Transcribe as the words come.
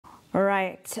All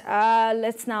right,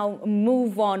 let's now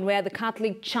move on, where the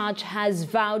Catholic Church has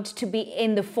vowed to be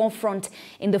in the forefront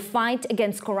in the fight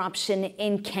against corruption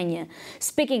in Kenya.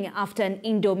 Speaking after an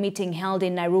indoor meeting held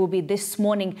in Nairobi this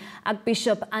morning,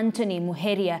 Archbishop Anthony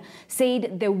Muheria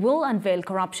said they will unveil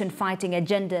corruption-fighting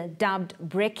agenda dubbed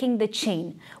Breaking the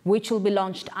Chain, which will be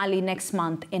launched early next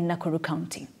month in Nakuru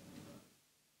County.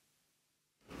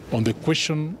 On the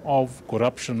question of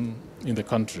corruption in the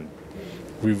country,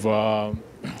 we've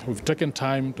taken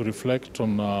time to reflect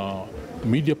on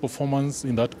media performance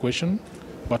in that question,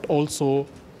 but also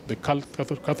the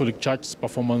Catholic Church's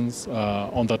performance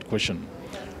on that question.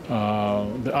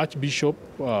 The Archbishop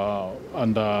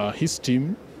and his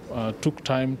team took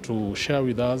time to share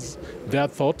with us their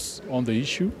thoughts on the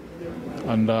issue,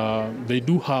 and they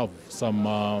do have some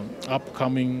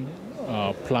upcoming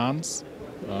plans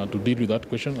to deal with that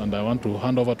question, and I want to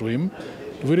hand over to him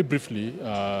to very briefly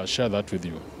share that with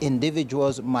you.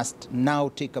 Individuals must now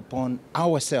take upon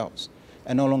ourselves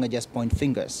and no longer just point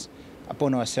fingers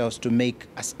upon ourselves to make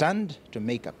a stand, to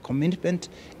make a commitment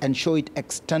and show it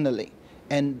externally,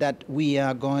 and that we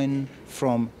are going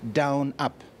from down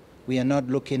up. We are not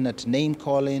looking at name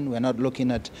calling, we're not looking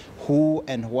at who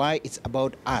and why, it's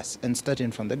about us. And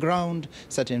starting from the ground,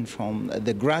 starting from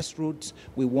the grassroots,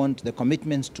 we want the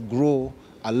commitments to grow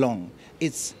along.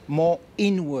 It's more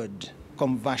inward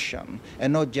conversion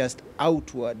and not just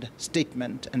outward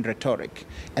statement and rhetoric.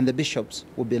 And the bishops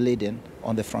will be leading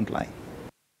on the front line.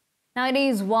 Now it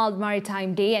is World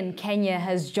Maritime Day, and Kenya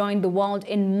has joined the world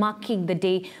in marking the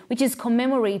day, which is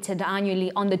commemorated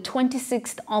annually on the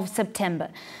 26th of September.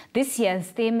 This year's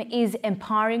theme is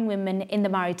Empowering Women in the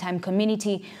Maritime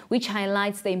Community, which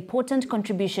highlights the important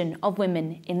contribution of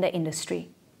women in the industry.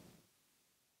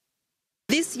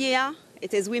 This year,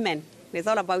 it is women. It's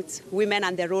all about women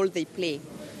and the role they play.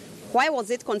 Why was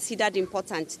it considered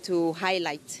important to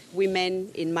highlight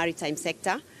women in maritime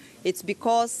sector? It's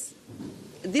because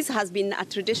this has been a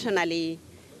traditionally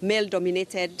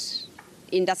male-dominated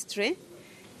industry,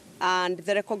 and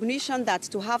the recognition that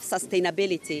to have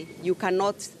sustainability, you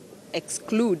cannot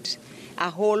exclude a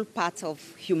whole part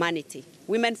of humanity.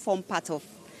 Women form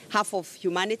half of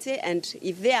humanity, and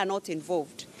if they are not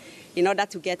involved in order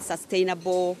to get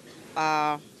sustainable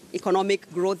economic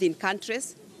growth in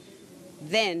countries,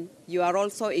 then you are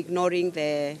also ignoring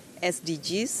the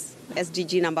SDGs,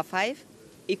 SDG number 5,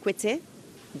 equity,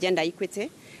 gender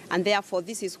equity, and therefore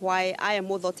this is why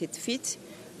IMO thought it fit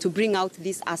to bring out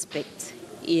this aspect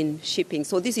in shipping.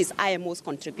 So this is IMO's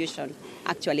contribution,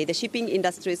 actually, the shipping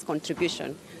industry's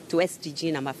contribution to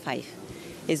SDG number 5.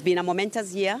 It's been a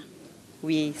momentous year.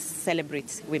 We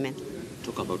celebrate women.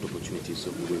 Talk about opportunities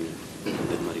of women in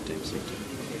the maritime sector.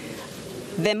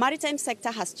 The maritime sector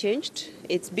has changed.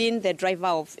 It's been the driver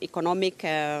of economic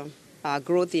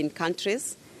growth in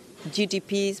countries.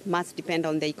 GDP must depend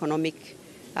on the economic,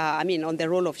 on the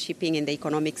role of shipping in the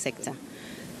economic sector.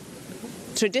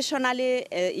 Traditionally,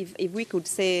 if we could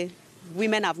say,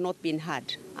 women have not been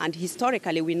heard. And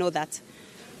historically, we know that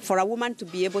for a woman to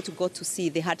be able to go to sea,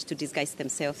 they had to disguise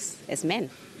themselves as men.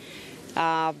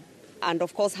 And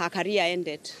of course, her career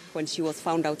ended when she was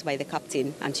found out by the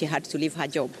captain and she had to leave her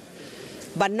job.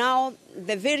 But now,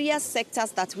 the various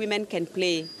sectors that women can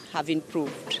play have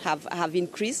improved, have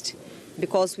increased,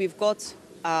 because we've got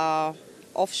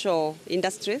offshore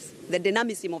industries. The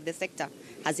dynamism of the sector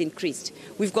has increased.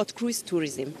 We've got cruise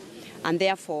tourism, and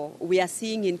therefore we are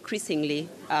seeing increasingly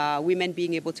women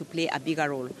being able to play a bigger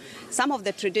role. Some of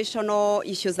the traditional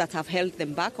issues that have held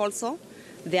them back also,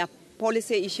 there are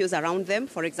policy issues around them.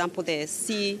 For example,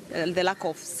 the lack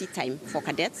of sea time for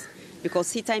cadets, because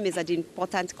sea time is an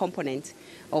important component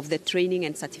of the training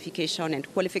and certification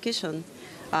and qualification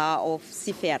of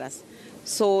seafarers.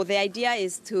 So the idea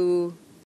is to